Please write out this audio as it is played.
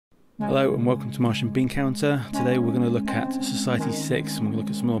Hello and welcome to Martian-Bean-Counter. Today we're going to look at Society6 and we're going to look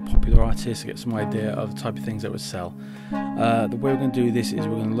at some more popular artists to get some idea of the type of things that would sell. The way we're going to do this is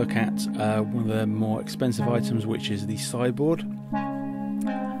we're going to look at one of the more expensive items, which is the sideboard.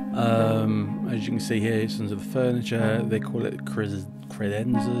 As you can see here, it's under the furniture. They call it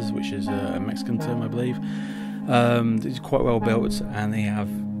Credenzas, which is a Mexican term, I believe. It's quite well built and they have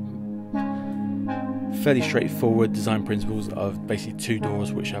fairly straightforward design principles of basically two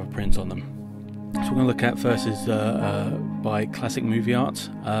doors which have a print on them. So we're going to look at first is by classic movie art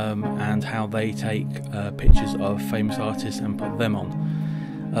and how they take pictures of famous artists and put them on.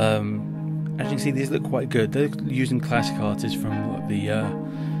 As you can see, these look quite good. They're using classic artists from the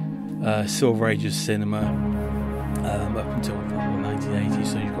Silver Age of cinema up until the 1980s.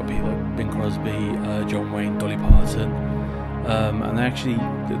 So you've got people like Bing Crosby, John Wayne, Dolly Parton, and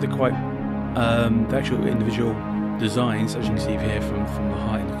they're quite the actual individual designs, as you can see here from the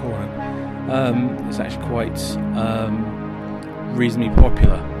height in the corner, it's actually quite reasonably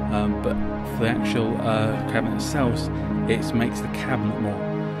popular, but for the actual cabinet itself, it makes the cabinet more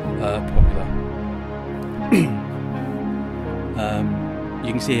popular.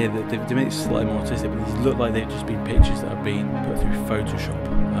 You can see here that they've made it slightly more artistic, but these look like they've just been pictures that have been put through Photoshop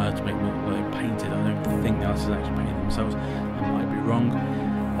to make them look like they're painted. I don't think the artists actually painted themselves. I might be wrong.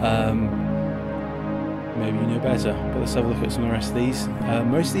 Maybe you know better, but let's have a look at some of the rest of these.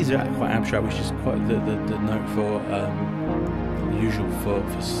 Most of these are quite abstract, which is quite the note for the usual for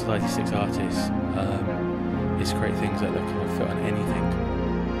Society6 artists is create things that can fit on anything.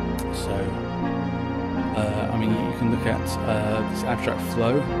 So, I mean, you can look at this abstract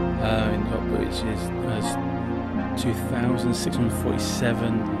flow, which is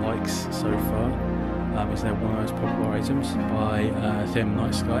 2,647 likes so far. It's now one of those popular items by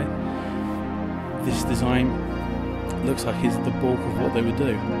TMSbyNIGHT. This design looks like it's the bulk of what they would do.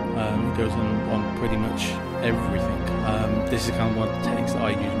 It goes on pretty much everything. This is kind of one of the techniques that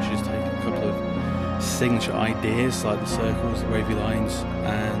I use, which is take a couple of signature ideas like the circles, the wavy lines,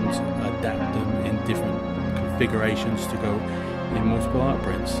 and adapt them in different configurations to go in multiple art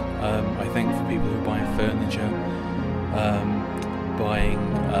prints. I think for people who are buying furniture, buying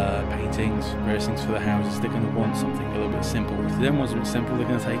paintings, various things for their houses, they're going to want something a little bit simple. If they don't want something simple, they're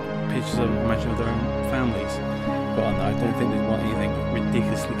going to take pictures of their own families. But I don't think they want anything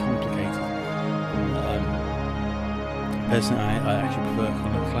ridiculously complicated. Personally, I actually prefer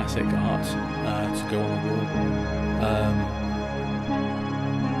kind of classic art to go on the wall.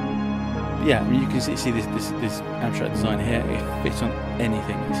 Yeah, I mean, you can see this abstract design here. It fits on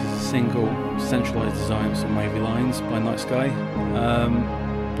anything. This is a single centralized design with some wavy lines by Night Sky,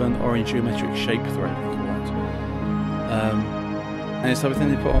 burnt orange geometric shape thread, they call it. And it's everything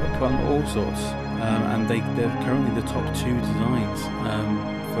they put on all sorts. And they're currently the top 2 designs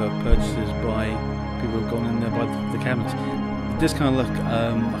for purchases by people who've gone in there by the cabinets. It does kind of look like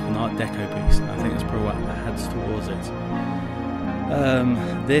an Art Deco piece. I think that's probably what heads towards it.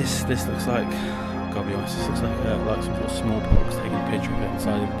 This looks like, I've got to be honest, this looks like some sort of smallpox taking a picture of it and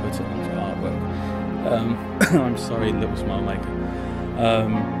decided to put it onto artwork. I'm sorry, Little SmileMaker.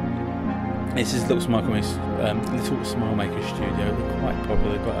 This is Little SmileMakers Studio. They're quite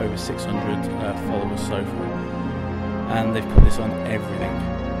popular. They've got over 600 followers so far, and they've put this on everything.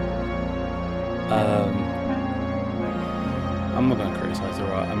 I'm not going to criticise their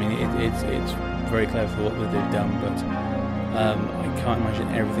art. I mean, it's very clever for what they've done, but I can't imagine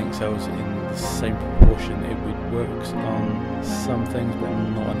everything sells in the same proportion. It works on some things, but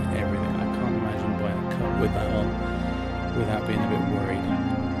not on everything. I can't imagine buying a cup with that on without being a bit worried.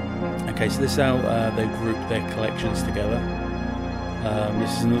 Okay, so this is how they group their collections together.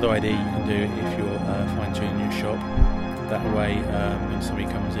 This is another idea you can do if you're fine-tuning your shop. That way, when somebody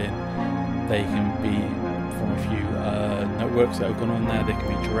comes in, they can be, from a few notebooks that have gone on there, they can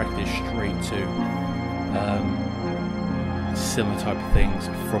be directed straight to similar type of things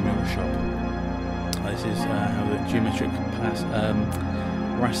from your shop. This is how the geometric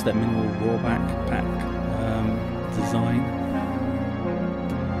raster minimal rollback pack design.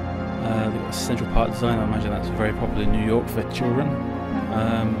 They've got a central part design. I imagine that's very popular in New York for children.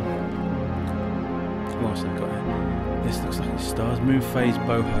 What else have I got here? This looks like it's stars, moon phase,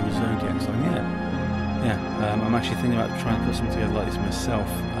 boho, zodiac sign. Yeah. I'm actually thinking about trying to put something together like this myself.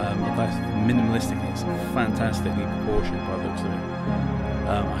 That's minimalistic. It's fantastically proportioned by the looks of it. I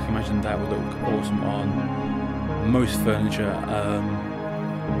can imagine that would look awesome on most furniture.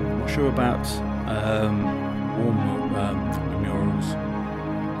 I'm not sure about wall murals.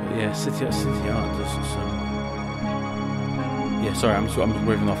 Yeah, City Art does some. Yeah, sorry, I'm just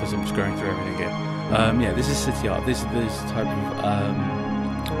waving off as I'm just going through everything again. Yeah, this is City Art. This type of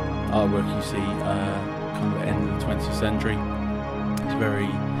artwork you see kind of the end of the 20th century. It's very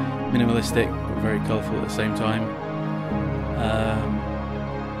minimalistic but very colourful at the same time.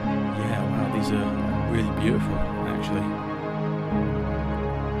 Yeah, wow, these are really beautiful actually.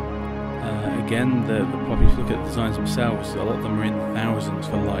 Again, the probably if you look at the designs themselves, a lot of them are in thousands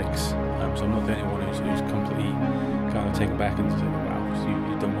for likes, so I'm not the only one who's completely kind of taken back and said, wow,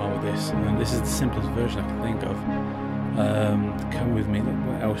 you've done well with this. And this is the simplest version I can think of. Come with me, look,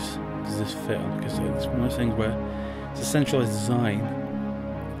 what else does this fit on? Because it's one of those things where it's a centralised design,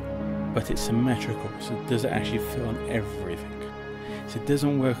 but it's symmetrical, so does it actually fit on everything? So it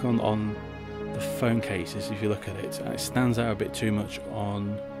doesn't work on the phone cases if you look at it, and it stands out a bit too much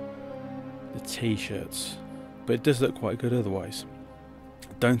on the t-shirts, but it does look quite good otherwise.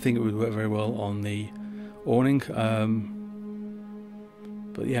 I don't think it would work very well on the awning,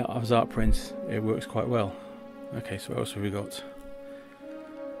 but yeah, as art print it works quite well. Okay, so what else have we got?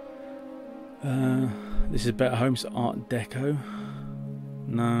 This is Better Homes Art Deco.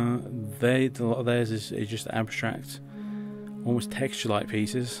 No, a lot of theirs is just abstract, almost texture-like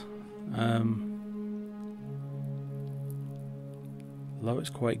pieces. Love,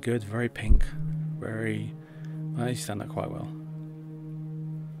 it's quite good, very pink, very. Well, they stand out quite well.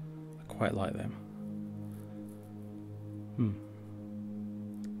 I quite like them.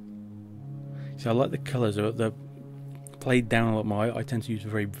 So I like the colours. They're played down a lot more. I tend to use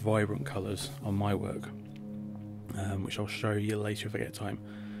very vibrant colours on my work, which I'll show you later if I get time.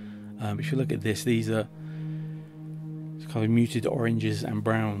 If you look at this, these are kind of muted oranges and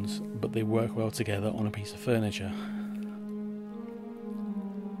browns, but they work well together on a piece of furniture.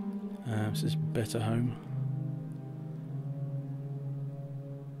 This is Better Home.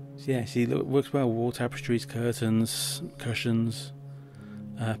 So yeah, see, look, it works well. Wall tapestries, curtains, cushions.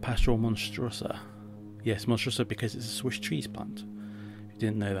 Pastoral Monstera. Yes, Monstera because it's a Swiss cheese plant. If you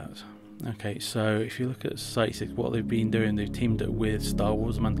didn't know that. Okay, so if you look at Society6, what they've been doing, they've teamed up with Star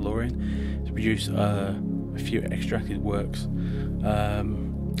Wars, Mandalorian, to produce a few extracted works. I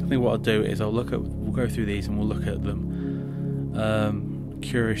think what I'll do is we'll go through these and we'll look at them.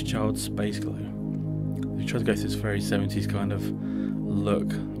 Curious Child Space Glue. They try to go through this very 70s kind of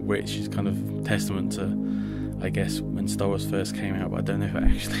look, which is kind of testament to, I guess, when Star Wars first came out, but I don't know if it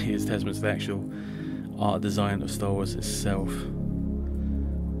actually is testament to the actual art design of Star Wars itself.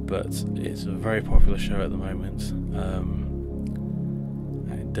 But it's a very popular show at the moment,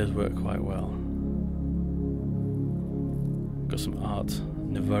 and it does work quite well. Got some Art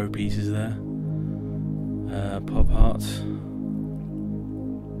Nouveau pieces there, pop art,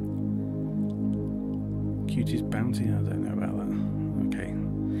 Cutie's Bounty, I don't know about that. Okay,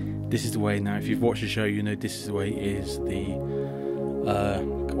 this is the way now. If you've watched the show, you know this is the way is the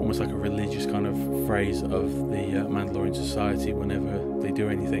almost like a religious kind of phrase of the Mandalorian society. Whenever they do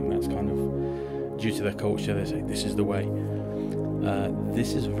anything that's kind of due to their culture, they say this is the way.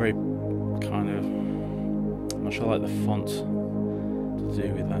 This is very kind of, I'm not sure I like the font to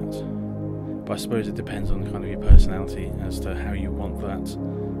do with that, but I suppose it depends on kind of your personality as to how you want that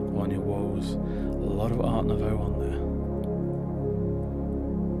on your walls. A lot of Art Nouveau on there.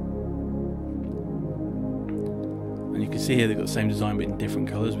 And you can see here they've got the same design but in different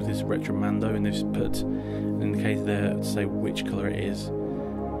colours with this retro Mando, and they've put an indicator there to say which colour it is.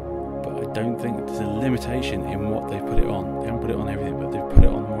 But I don't think there's a limitation in what they've put it on. They haven't put it on everything, but they've put it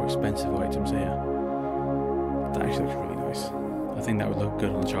on more expensive items here. That actually looks really nice. I think that would look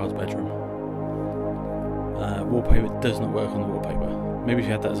good on a child's bedroom. Wallpaper does not work on the wallpaper. Maybe if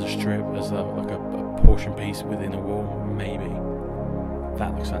you had that as a strip, as like a portion piece within a wall, maybe.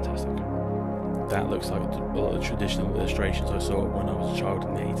 That looks fantastic. That looks like a lot of traditional illustrations I saw when I was a child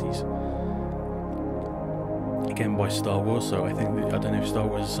in the 80s. Again by Star Wars, so I think I don't know if Star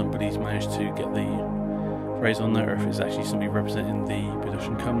Wars somebody's managed to get the phrase on there, or if it's actually somebody representing the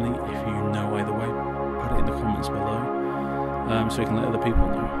production company. If you know either way, put it in the comments below, so we can let other people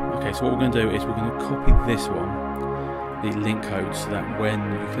know. Okay, so what we're going to do is we're going to copy this one, the link code, so that when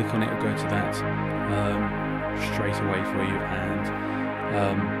you click on it, it'll go to that straight away for you, and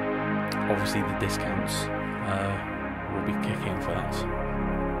obviously the discounts will be kicking for that.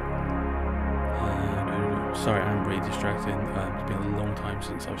 Sorry, I'm really distracted. It's been a long time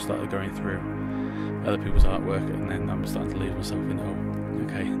since I've started going through other people's artwork, and then I'm starting to lose myself in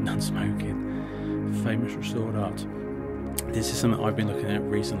okay, Nuns smoking, famous restored art. This is something I've been looking at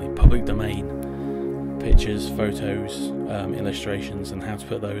recently, public domain, pictures, photos, illustrations, and how to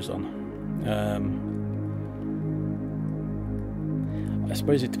put those on. I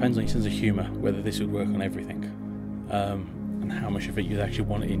suppose it depends on your sense of humour whether this would work on everything, and how much of it you'd actually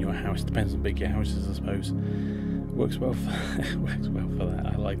want it in your house. Depends on big your house is, I suppose. works well for, it works well for that.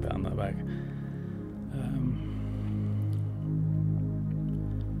 I like that on that bag.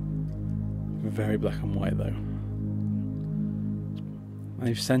 Very black and white though. And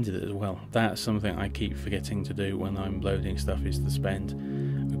they've centered it as well. That's something I keep forgetting to do when I'm loading stuff, is to spend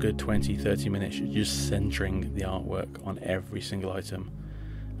a good 20-30 minutes just centering the artwork on every single item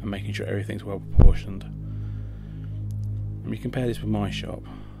and making sure everything's well proportioned. And we compare this with my shop,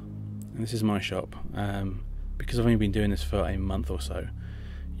 and this is my shop. Because I've only been doing this for a month or so,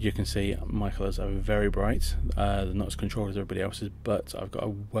 you can see my colours are very bright. They're not as controlled as everybody else's, but I've got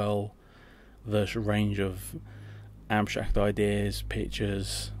a well-versed range of abstract ideas,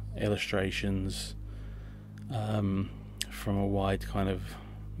 pictures, illustrations, from a wide kind of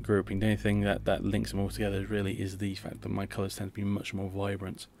grouping. The only thing that links them all together really is the fact that my colours tend to be much more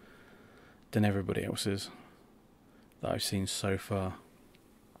vibrant than everybody else's that I've seen so far.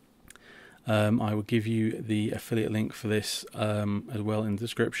 I will give you the affiliate link for this as well in the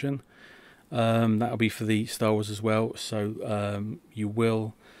description. That'll be for the Star Wars as well, so you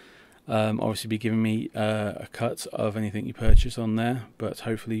will obviously be giving me a cut of anything you purchase on there, but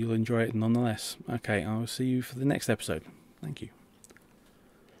hopefully you'll enjoy it nonetheless. Okay, I will see you for the next episode. Thank you.